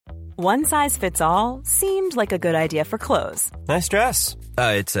One size fits all seemed like a good idea for clothes. Nice dress.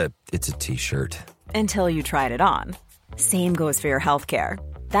 It's a t-shirt. Until you tried it on. Same goes for your healthcare.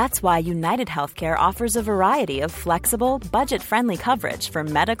 That's why United Healthcare offers a variety of flexible, budget-friendly coverage for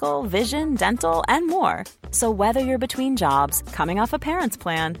medical, vision, dental, and more. So whether you're between jobs, coming off a parent's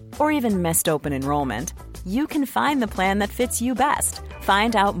plan, or even missed open enrollment, you can find the plan that fits you best.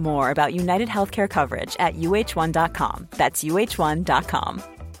 Find out more about United Healthcare coverage at uh1.com. That's uh1.com.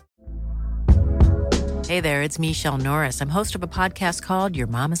 Hey there, it's Michelle Norris. I'm host of a podcast called Your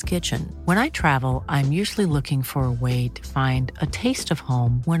Mama's Kitchen. When I travel, I'm usually looking for a way to find a taste of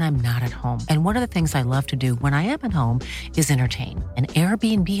home when I'm not at home. And one of the things I love to do when I am at home is entertain. And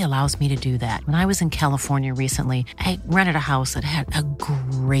Airbnb allows me to do that. When I was in California recently, I rented a house that had a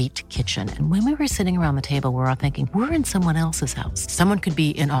great kitchen. And when we were sitting around the table, we were all thinking, we're in someone else's house. Someone could be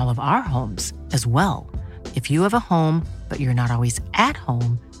in all of our homes as well. If you have a home, but you're not always at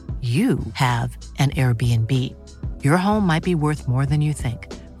home, you have an Airbnb. Your home might be worth more than you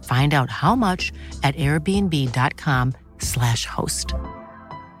think. Find out how much at airbnb.com/host.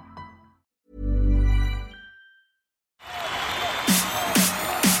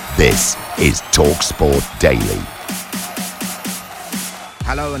 This is TalkSport Daily.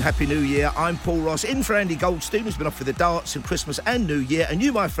 Hello and Happy New Year. I'm Paul Ross, in for Andy Goldstein, who's been off for the darts in Christmas and New Year. And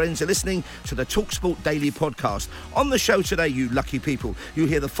you, my friends, are listening to the TalkSport Daily podcast. On the show today, you lucky people, you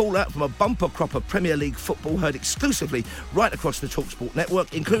hear the fallout from a bumper crop of Premier League football heard exclusively right across the TalkSport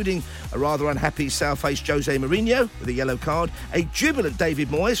network, including a rather unhappy South-faced Jose Mourinho with a yellow card, a jubilant David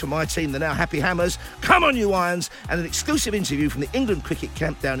Moyes from my team, the now Happy Hammers, come on you Irons, and an exclusive interview from the England cricket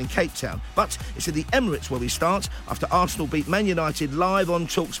camp down in Cape Town. But it's in the Emirates where we start after Arsenal beat Man United live on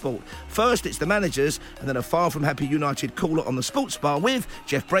TalkSport. First, it's the managers, and then a far from happy United caller on the sports bar with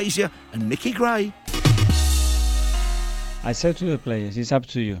Jeff Brazier and Mickey Gray. I said to the players, it's up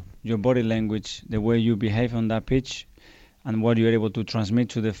to you. Your body language, the way you behave on that pitch, and what you're able to transmit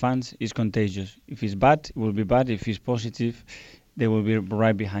to the fans is contagious. If it's bad, it will be bad. If it's positive, they will be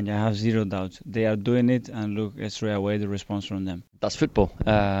right behind you. I have zero doubt. They are doing it, and look straight away the response from them. That's football.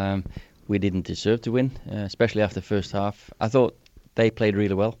 We didn't deserve to win, especially after the first half. I thought they played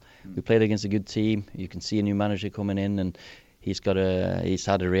really well. We played against a good team. You can see a new manager coming in, and he's had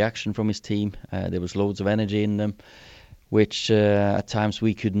a reaction from his team. There was loads of energy in them, which at times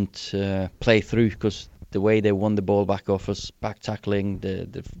we couldn't play through because the way they won the ball back off us, back tackling,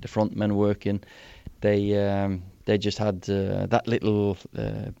 the front men working, they just had that little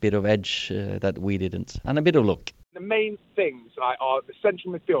bit of edge that we didn't, and a bit of luck. The main things are the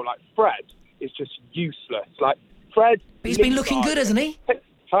central midfield. Like Fred is just useless. Like Fred, but he's been looking good, hasn't he?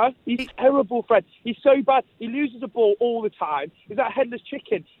 Huh? He's terrible, Fred. He's so bad. He loses the ball all the time. He's that headless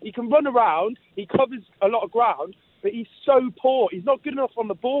chicken. He can run around. He covers a lot of ground, but he's so poor. He's not good enough on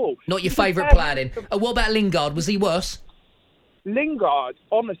the ball. Not your favourite player, then. What about Lingard? Was he worse? Lingard,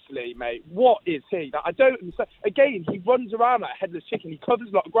 honestly, mate, what is he? I don't understand. Again, he runs around like a headless chicken. He covers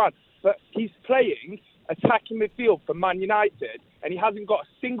a lot of ground, but he's playing attacking midfield for Man United, and he hasn't got a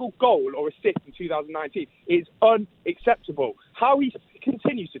single goal or assist in 2019. It's unacceptable. How he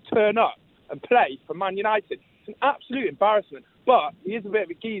continues to turn up and play for Man United, it's an absolute embarrassment. But he is a bit of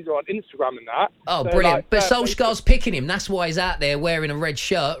a geezer on Instagram and that. Oh, so brilliant. But Solskjaer's picking him. That's why he's out there wearing a red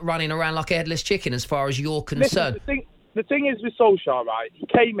shirt, running around like a headless chicken as far as you're concerned. Listen, the thing is with Solskjaer, right, he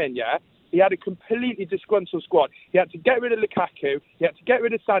came in, yeah, he had a completely disgruntled squad. He had to get rid of Lukaku, he had to get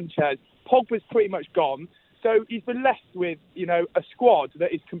rid of Sanchez, Pogba's pretty much gone. So he's been left with, a squad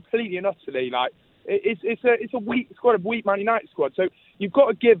that is completely and utterly, like, it's a weak squad, a weak Man United squad. So you've got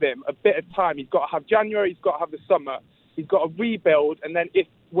to give him a bit of time. He's got to have January, he's got to have the summer, he's got to rebuild, and then if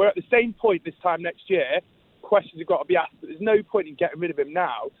we're at the same point this time next year, questions have got to be asked. But there's no point in getting rid of him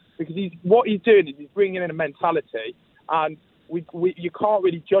now, because what he's doing is he's bringing in a mentality, and you can't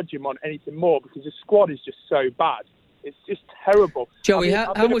really judge him on anything more because the squad is just so bad. It's just terrible. Joey,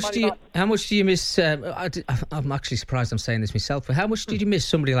 how much do you miss? I'm actually surprised I'm saying this myself, but how much did you miss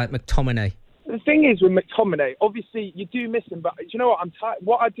somebody like McTominay? The thing is with McTominay, obviously you do miss him, but do you know what?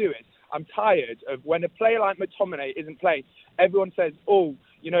 What I do is I'm tired of when a player like McTominay isn't playing. Everyone says,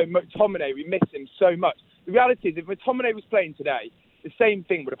 McTominay, we miss him so much. The reality is, if McTominay was playing today, the same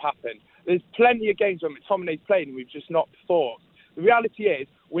thing would have happened. There's plenty of games when McTominay's playing and we've just not performed. The reality is,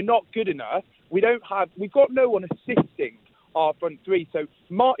 we're not good enough. We've got no one assisting our front three. So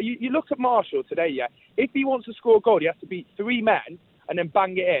you look at Martial today, yeah. If he wants to score a goal, he has to beat three men and then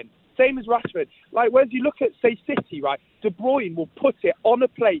bang it in. Same as Rashford. Like, whereas you look at, say, City, right, De Bruyne will put it on a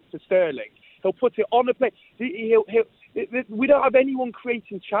plate for Sterling. He'll put it on a plate. We don't have anyone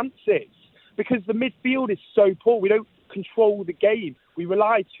creating chances because the midfield is so poor. We don't control the game. We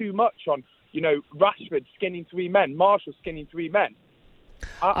rely too much on, Rashford skinning 3 men, Martial skinning 3 men.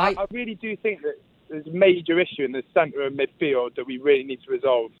 I really do think that there's a major issue in the centre of midfield that we really need to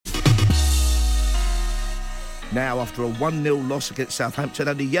resolve. Now, after a 1-0 loss against Southampton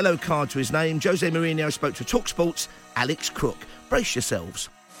and a yellow card to his name, Jose Mourinho spoke to TalkSport's Alex Crook. Brace yourselves.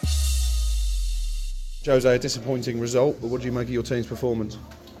 Jose, a disappointing result, but what do you make of your team's performance?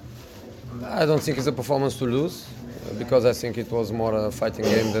 I don't think it's a performance to lose, because I think it was more a fighting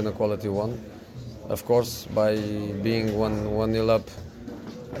game than a quality one. Of course, by being 1-0 up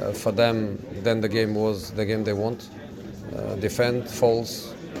for them, then the game was the game they want. Defend,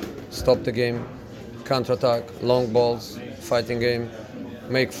 falls, stop the game, counter-attack, long balls, fighting game,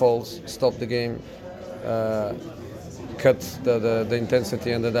 make falls, stop the game, cut the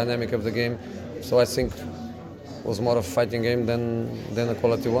intensity and the dynamic of the game. So I think it was more of a fighting game than a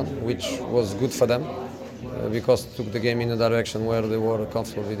quality one, which was good for them because it took the game in a direction where they were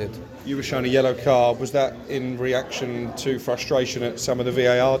comfortable with it. You were shown a yellow card. Was that in reaction to frustration at some of the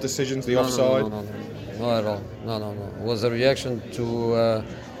VAR decisions, the offside? No, not at all. No. It was a reaction to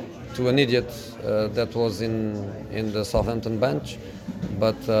an idiot that was in the Southampton bench,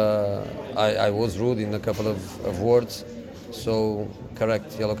 but I was rude in a couple of words, so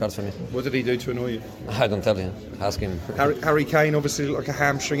correct, yellow card for me. What did he do to annoy you? I don't tell you, ask him. Harry Kane obviously looked like a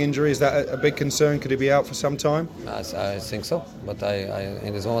hamstring injury. Is that a big concern? Could he be out for some time? I think so, but I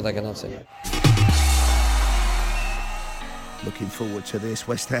in this moment I cannot say. Looking forward to this.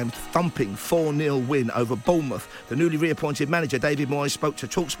 West Ham thumping 4-0 win over Bournemouth. The newly reappointed manager David Moyes spoke to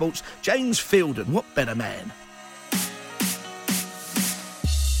TalkSport's James Fielden. What better man?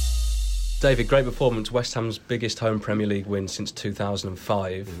 David, great performance. West Ham's biggest home Premier League win since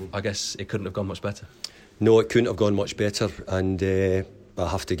 2005. I guess it couldn't have gone much better. No, it couldn't have gone much better, and I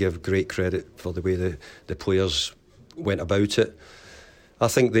have to give great credit for the way the players went about it. I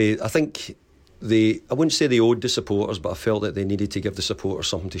wouldn't say they owed the supporters, but I felt that they needed to give the supporters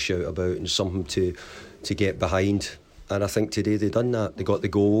something to shout about and something to get behind. And I think today they done that. They got the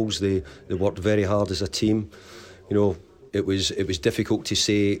goals. They worked very hard as a team. It was difficult to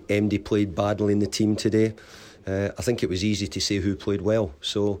say MD played badly in the team today. I think it was easy to say who played well.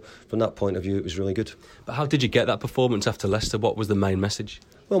 So from that point of view, it was really good. But how did you get that performance after Leicester? What was the main message?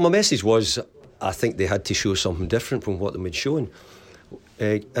 Well, my message was I think they had to show something different from what they had shown.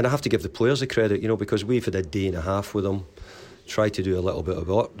 And I have to give the players the credit, because we've had a day and a half with them, tried to do a little bit of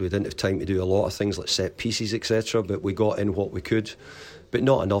work. We didn't have time to do a lot of things like set pieces, etc., but we got in what we could, but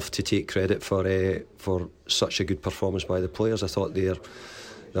not enough to take credit for such a good performance by the players. I thought their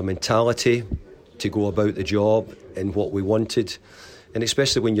mentality to go about the job and what we wanted, and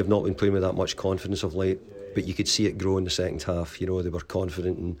especially when you've not been playing with that much confidence of late, but you could see it grow in the second half. They were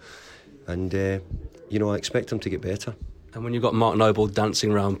confident and I expect them to get better. And when you've got Mark Noble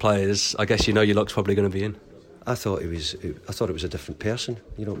dancing around players, I guess your luck's probably going to be in. I thought it was a different person.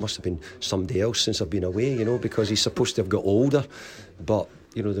 It must have been somebody else since I've been away, because he's supposed to have got older. But,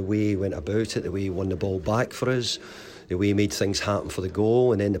 the way he went about it, the way he won the ball back for us, the way he made things happen for the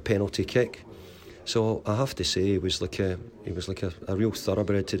goal and then the penalty kick. So I have to say he was like a real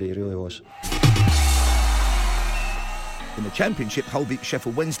thoroughbred today, he really was. In the Championship, Hull beat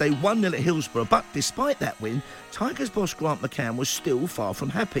Sheffield Wednesday 1-0 at Hillsborough, but despite that win, Tigers boss Grant McCann was still far from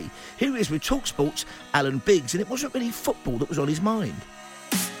happy. Here he is with TalkSport's Alan Biggs, and it wasn't really football that was on his mind.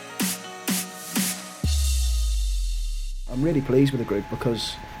 I'm really pleased with the group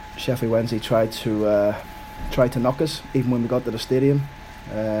because Sheffield Wednesday tried to knock us even when we got to the stadium.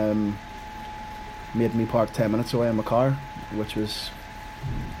 Made me park 10 minutes away in my car, which was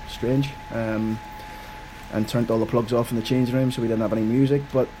strange. And turned all the plugs off in the change room so we didn't have any music.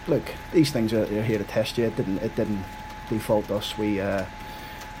 But look, these things are here to test you. It didn't default us. We got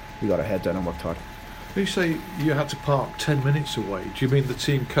our head down and worked hard. When you say you had to park 10 minutes away, do you mean the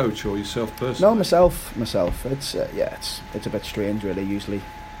team coach or yourself personally? No, myself. It's a bit strange really. Usually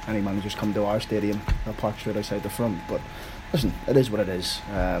any managers come to our stadium, they'll park straight outside the front. But listen, it is what it is.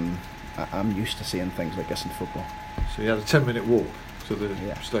 I'm used to seeing things like this in football. So you had a 10-minute walk to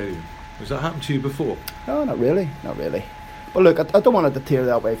the stadium. Has that happened to you before? No, not really. But look, I don't want to tear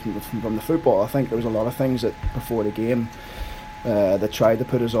that away from the football. I think there was a lot of things that before the game that tried to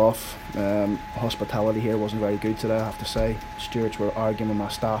put us off. Hospitality here wasn't very good today, I have to say. Stewards were arguing with my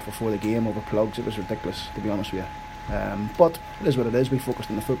staff before the game over plugs. It was ridiculous, to be honest with you. But it is what it is. We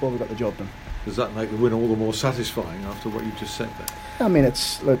focused on the football. We got the job done. Does that make the win all the more satisfying after what you just said there? I mean,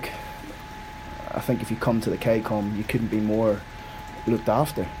 look, I think if you come to the KCOM, you couldn't be more looked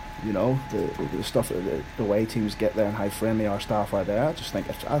after. The stuff, the way teams get there and how friendly our staff are there.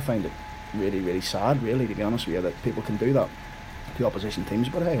 I find it really, really sad, really, to be honest with you, that people can do that to opposition teams,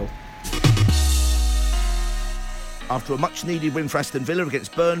 but hey-ho. After a much-needed win for Aston Villa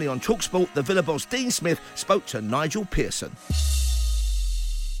against Burnley on TalkSport, the Villa boss Dean Smith spoke to Nigel Pearson.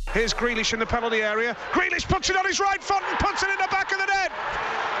 Here's Grealish in the penalty area. Grealish puts it on his right foot and puts it in the back of the net.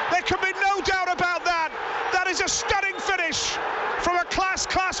 There can be no doubt about that. That is a stunning finish from a class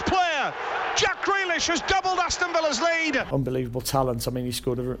player. Jack Grealish has doubled Aston Villa's lead. Unbelievable talent. I mean, he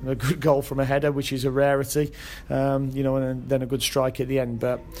scored a good goal from a header, which is a rarity, and then a good strike at the end.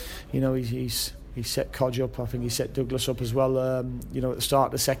 But, he's set Codge up. I think he set Douglas up as well, at the start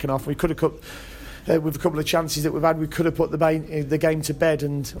of the second half. We could have cut... with a couple of chances that we've had, we could have put the game to bed,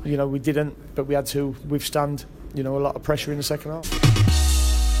 and we didn't. But we had to withstand, a lot of pressure in the second half.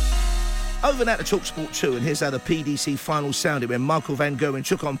 Over now to TalkSport 2, and here's how the PDC final sounded when Michael Van Gerwen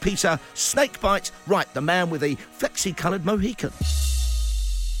took on Peter Snakebite Wright, the man with a flexi-coloured Mohican.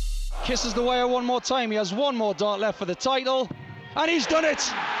 Kisses the wire one more time. He has one more dart left for the title, and he's done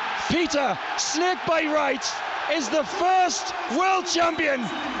it. Peter Snakebite Wright is the first world champion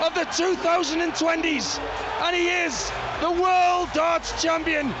of the 2020s, and he is the world darts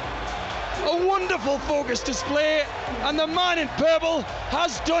champion. A wonderful focus display, and the man in purple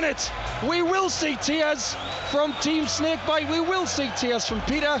has done it. We will see tears from Team Snakebite. We will see tears from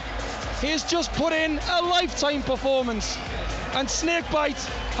Peter. He has just put in a lifetime performance, and Snakebite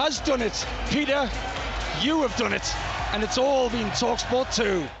has done it. Peter, you have done it. And it's all been TalkSport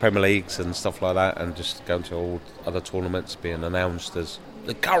 2. Premier Leagues and stuff like that, and just going to all other tournaments, being announced as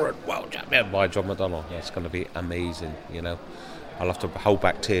the current world champion by John McDonnell. It's going to be amazing, I'll have to hold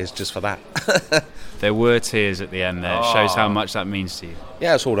back tears just for that. There were tears at the end there. It shows how much that means to you.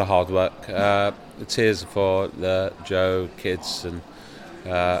 Yeah, it's all the hard work. The tears for the Joe, kids and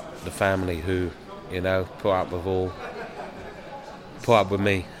the family who, put up with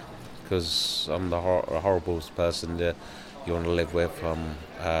me. Because I'm the horrible person that you want to live with. I'm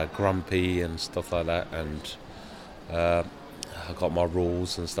grumpy and stuff like that, and I got my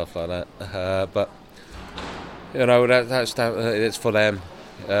rules and stuff like that. But it's for them.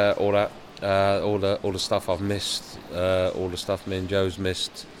 All the stuff I've missed, all the stuff me and Joe's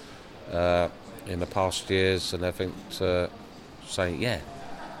missed in the past years, and I think saying, yeah,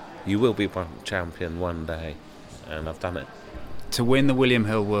 you will be champion one day, and I've done it. To win the William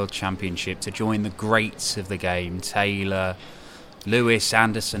Hill World Championship, to join the greats of the game, Taylor, Lewis,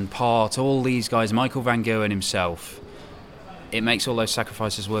 Anderson, Part, all these guys, Michael Van Gerwen himself, it makes all those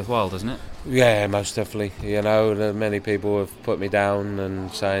sacrifices worthwhile, doesn't it? Yeah, most definitely. Many people have put me down and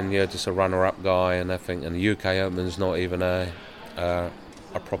saying you're just a runner-up guy and everything, and the UK Open's not even a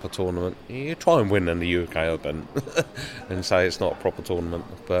proper tournament. You try and win in the UK Open and say it's not a proper tournament,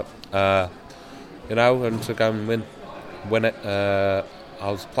 but and to go and win it. I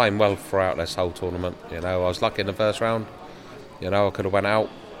was playing well throughout this whole tournament. I was lucky in the first round. I could have went out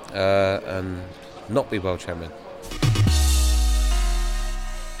and not be world champion.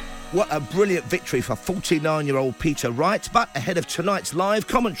 What a brilliant victory for 49-year-old Peter Wright. But ahead of tonight's live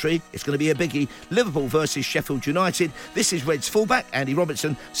commentary, it's going to be a biggie. Liverpool versus Sheffield United. This is Reds fullback Andy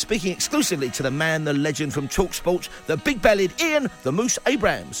Robertson speaking exclusively to the man, the legend from TalkSport, the big-bellied Ian the Moose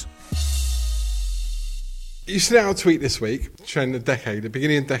Abrams. You sent out a tweet this week showing the decade, the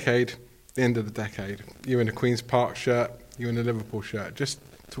beginning of the decade, the end of the decade. You in a Queen's Park shirt, you in a Liverpool shirt. Just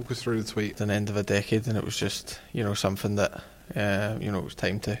talk us through the tweet. It's an end of a decade, and it was just, something that, it was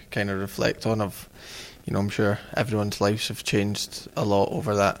time to kind of reflect on. I'm sure everyone's lives have changed a lot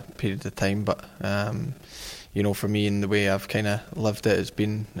over that period of time, but, for me and the way I've kind of lived it, it's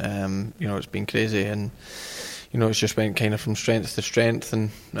been, it's been crazy, and it's just went kind of from strength to strength,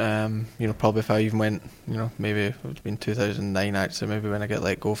 and probably if I even went, maybe it's been 2009 actually, maybe when I get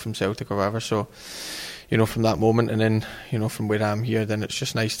let go from Celtic or whatever. So, from that moment, and then from where I am here, then it's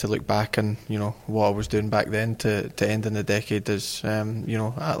just nice to look back and what I was doing back then to end in the decade is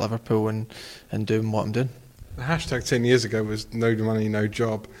at Liverpool and doing what I'm doing. The hashtag 10 years ago was no money, no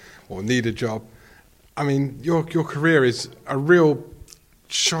job, or need a job. I mean, your career is a real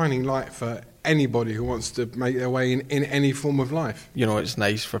shining light for anybody who wants to make their way in any form of life. It's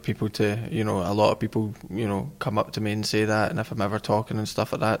nice for people to, a lot of people, come up to me and say that, and if I'm ever talking and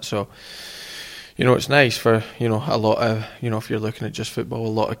stuff like that. So, it's nice for, a lot of, if you're looking at just football, a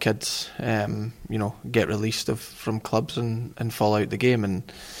lot of kids, get released from clubs and fall out the game. And,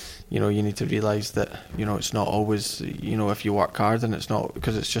 you need to realise that, it's not always, if you work hard, and it's not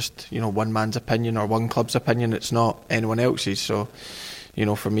because it's just, one man's opinion or one club's opinion, it's not anyone else's. So,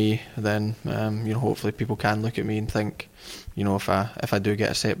 for me, then, hopefully people can look at me and think, if I do get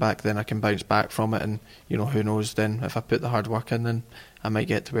a setback, then I can bounce back from it, and, who knows, then if I put the hard work in, then I might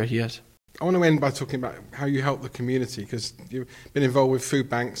get to where he is. I want to end by talking about how you help the community, because you've been involved with food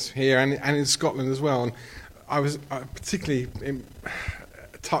banks here and in Scotland as well. And I was particularly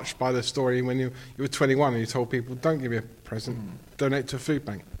touched by the story when you were 21 and you told people, don't give me a present, donate to a food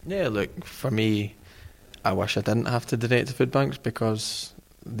bank. Yeah, look, for me, I wish I didn't have to donate to food banks because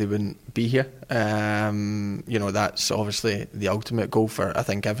they wouldn't be here. That's obviously the ultimate goal for, I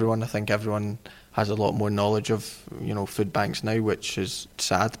think everyone has a lot more knowledge of, food banks now, which is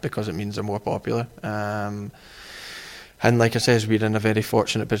sad because it means they're more popular. And like I says, we're in a very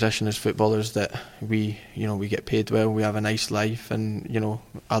fortunate position as footballers that we get paid well, we have a nice life, and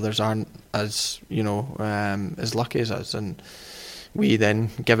others aren't as as lucky as us, and we then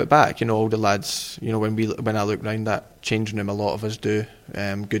give it back. All the lads, when I look round that changing room, a lot of us do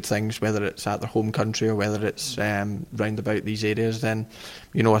good things, whether it's at their home country or whether it's round about these areas. Then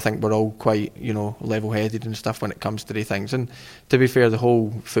I think we're all quite level-headed and stuff when it comes to these things. And to be fair, the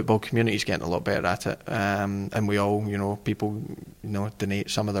whole football community is getting a lot better at it, and we all people donate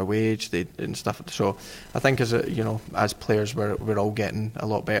some of their wage and stuff. So I think as players we're all getting a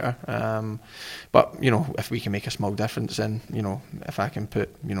lot better. But if we can make a small difference, then if I can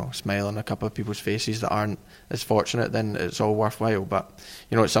put a smile on a couple of people's faces that aren't as fortunate, then it's all worthwhile. But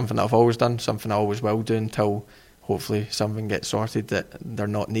it's something that I've always done, something I always will do until hopefully something gets sorted that they're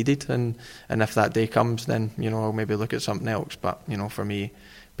not needed, and if that day comes, then I'll maybe look at something else. But for me,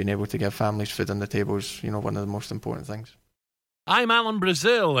 being able to give families food on the table is one of the most important things. I'm Alan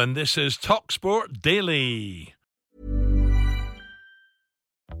Brazil, and this is TalkSport Daily.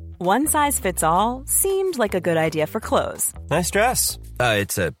 One size fits all seemed like a good idea for clothes. Nice dress.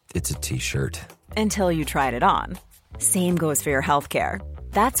 It's a t-shirt. Until you tried it on. Same goes for your healthcare.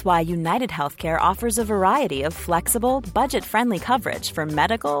 That's why United Healthcare offers a variety of flexible, budget-friendly coverage for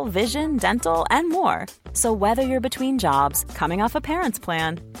medical, vision, dental, and more. So whether you're between jobs, coming off a parent's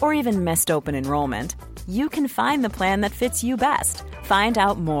plan, or even missed open enrollment, you can find the plan that fits you best. Find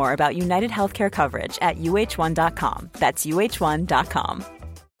out more about United Healthcare coverage at uh1.com. That's uh1.com.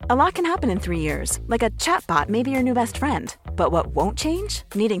 A lot can happen in 3 years, like a chatbot may be your new best friend. But what won't change?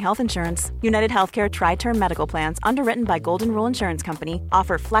 Needing health insurance. United Healthcare Tri-Term Medical Plans, underwritten by Golden Rule Insurance Company,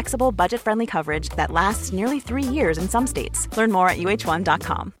 offer flexible, budget-friendly coverage that lasts nearly 3 years in some states. Learn more at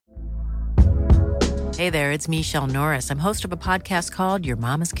uh1.com. Hey there, it's Michelle Norris. I'm host of a podcast called Your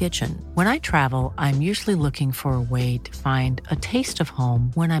Mama's Kitchen. When I travel, I'm usually looking for a way to find a taste of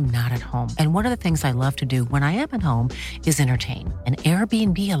home when I'm not at home. And one of the things I love to do when I am at home is entertain. And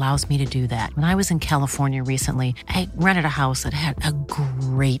Airbnb allows me to do that. When I was in California recently, I rented a house that had a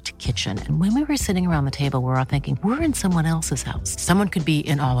great kitchen. And when we were sitting around the table, we were all thinking, we're in someone else's house. Someone could be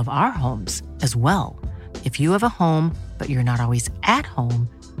in all of our homes as well. If you have a home, but you're not always at home,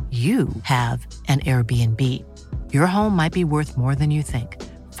 you have an Airbnb. Your home might be worth more than you think.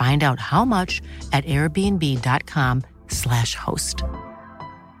 Find out how much at airbnb.com/host.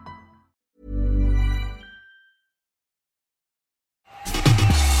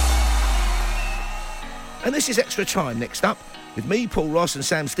 And this is Extra Time. Next up, with me, Paul Ross, and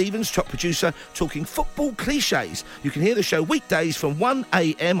Sam Stevens, top producer, talking football cliches. You can hear the show weekdays from 1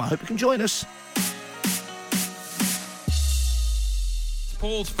 a.m. I hope you can join us.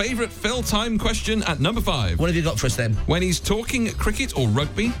 Paul's favourite fill time question at number 5. What have you got for us then? When he's talking cricket or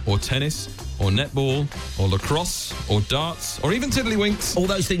rugby or tennis or netball or lacrosse or darts or even tiddlywinks, all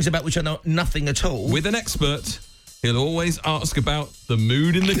those things about which I know nothing at all, with an expert, he'll always ask about the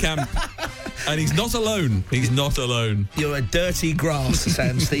mood in the camp. And he's not alone. He's not alone. You're a dirty grass,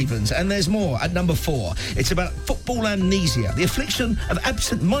 Sam Stevens. And there's more at number 4. It's about football amnesia, the affliction of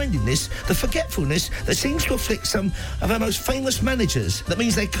absent-mindedness, the forgetfulness that seems to afflict some of our most famous managers. That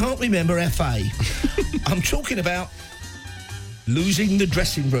means they can't remember FA. I'm talking about losing the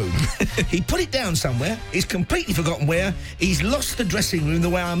dressing room. He put it down somewhere. He's completely forgotten where. He's lost the dressing room the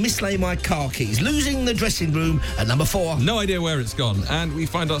way I mislay my car keys. Losing the dressing room at number 4. No idea where it's gone. And we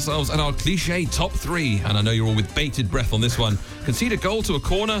find ourselves at our cliche top 3. And I know you're all with bated breath on this one. Concede a goal to a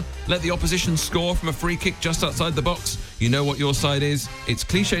corner. Let the opposition score from a free kick just outside the box. You know what your side is. It's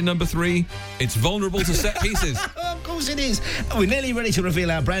cliche number 3. It's vulnerable to set pieces. Of course it is. We're nearly ready to reveal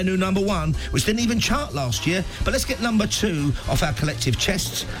our brand new number 1, which didn't even chart last year. But let's get number 2 off our collective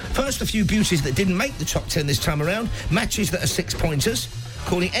chests. First, a few beauties that didn't make the top 10 this time around. Matches that are 6-pointers.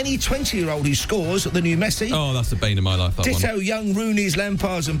 Calling any 20-year-old who scores the new Messi. Oh, that's the bane of my life, that Ditto one. young Rooneys,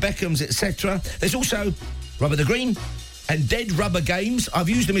 Lampards and Beckhams, etc. There's also Robert the Green And dead rubber games, I've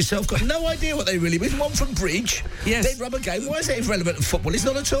used them myself, got no idea what they really mean. One from Bridge. Yes. Dead rubber game, why is that irrelevant to football? It's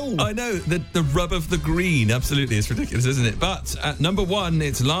not at all. I know, the rub of the green, absolutely, it's ridiculous, isn't it? But at number 1,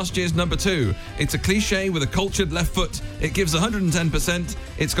 it's last year's number 2. It's a cliche with a cultured left foot. It gives 110%.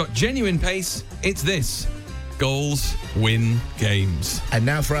 It's got genuine pace. It's this. Goals win games. And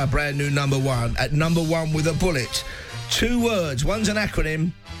now for our brand new number 1. At number 1 with a bullet. 2 words, one's an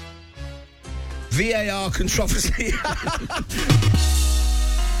acronym. VAR controversy.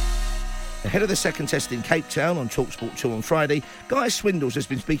 Ahead of the second test in Cape Town on TalkSport 2 on Friday, Guy Swindles has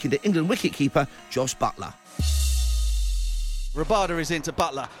been speaking to England wicketkeeper Jos Buttler. Rabada is into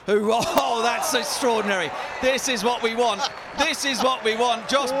Butler, who, that's extraordinary. This is what we want. This is what we want.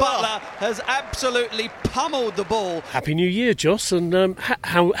 Jos Buttler has absolutely pummeled the ball. Happy New Year, Jos, and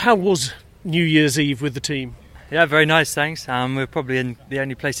how was New Year's Eve with the team? Yeah, very nice, thanks. We're probably in the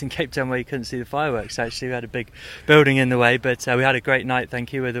only place in Cape Town where you couldn't see the fireworks, actually. We had a big building in the way, but we had a great night,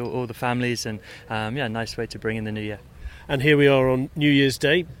 thank you, with all the families, and nice way to bring in the new year. And here we are on New Year's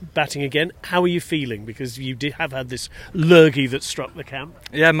Day, batting again. How are you feeling? Because you have had this lurgy that struck the camp.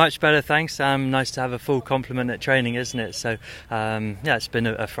 Yeah, much better, thanks. Nice to have a full complement at training, isn't it? So, it's been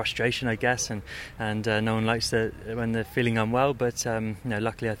a frustration, I guess, and no one likes when they're feeling unwell. But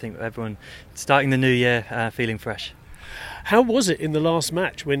luckily, I think everyone starting the new year feeling fresh. How was it in the last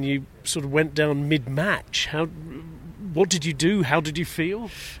match when you sort of went down mid-match? What did you do? How did you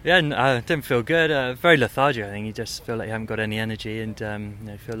feel? Yeah, I didn't feel good. Very lethargic, I think. You just feel like you haven't got any energy and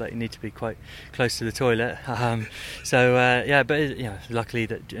feel like you need to be quite close to the toilet. Luckily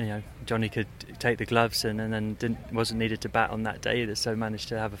that Johnny could take the gloves and then wasn't needed to bat on that day either, so managed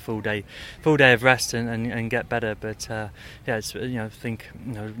to have a full day of rest and get better. But it's I think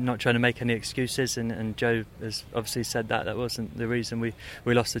not trying to make any excuses, and Joe has obviously said that wasn't the reason we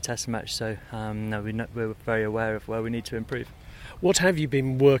lost the Test match. So we're very aware of where we need to improve. What have you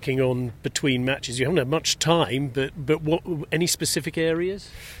been working on between matches? You haven't had much time, but what, any specific areas?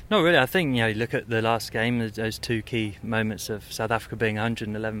 Not really. I think you look at the last game, those 2 key moments of South Africa being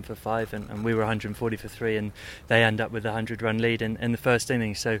 111 for 5 and we were 140 for 3, and they end up with a 100-run lead in the first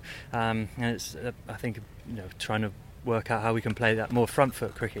innings. So it's I think trying to work out how we can play that more front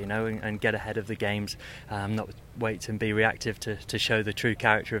foot cricket, and get ahead of the games, not wait and be reactive to show the true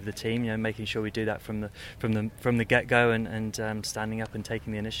character of the team. Making sure we do that from the get go and standing up and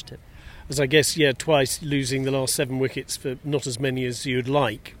taking the initiative. As I guess, twice losing the last 7 wickets for not as many as you'd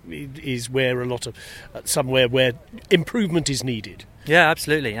like is where somewhere where improvement is needed. Yeah,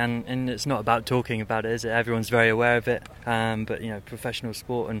 absolutely, and it's not about talking about it, is it? Everyone's very aware of it, but professional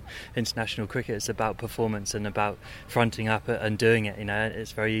sport and international cricket is about performance and about fronting up and doing it.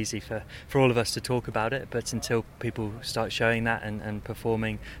 It's very easy for all of us to talk about it, but until people start showing that and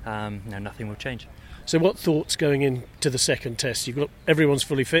performing, nothing will change. So what thoughts going into the second test? Everyone's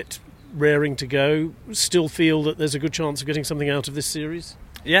fully fit, raring to go. Still feel that there's a good chance of getting something out of this series?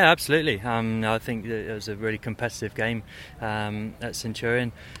 Yeah, absolutely. I think it was a really competitive game at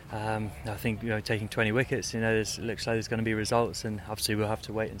Centurion. I think taking 20 wickets, it looks like there's going to be results, and obviously we'll have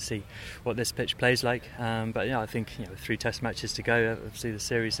to wait and see what this pitch plays like. But I think 3 Test matches to go. Obviously the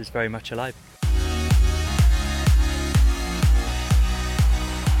series is very much alive.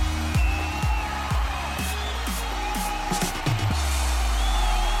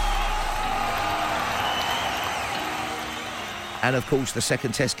 And of course, the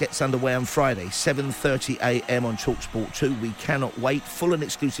second test gets underway on Friday, 7:30am on TalkSport 2. We cannot wait. Full and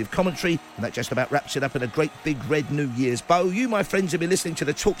exclusive commentary. And that just about wraps it up in a great big red New Year's bow. You, my friends, have been listening to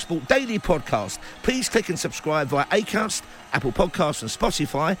the TalkSport Daily podcast. Please click and subscribe via Acast, Apple Podcasts and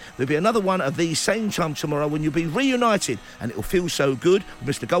Spotify. There'll be another one of these same time tomorrow when you'll be reunited, and it'll feel so good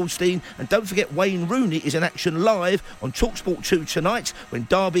with Mr. Goldstein. And don't forget, Wayne Rooney is in action live on TalkSport 2 tonight when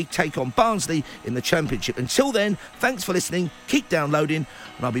Derby take on Barnsley in the Championship. Until then, thanks for listening. Keep downloading,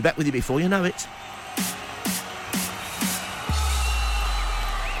 and I'll be back with you before you know it.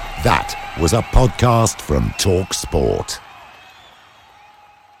 That was a podcast from TalkSport.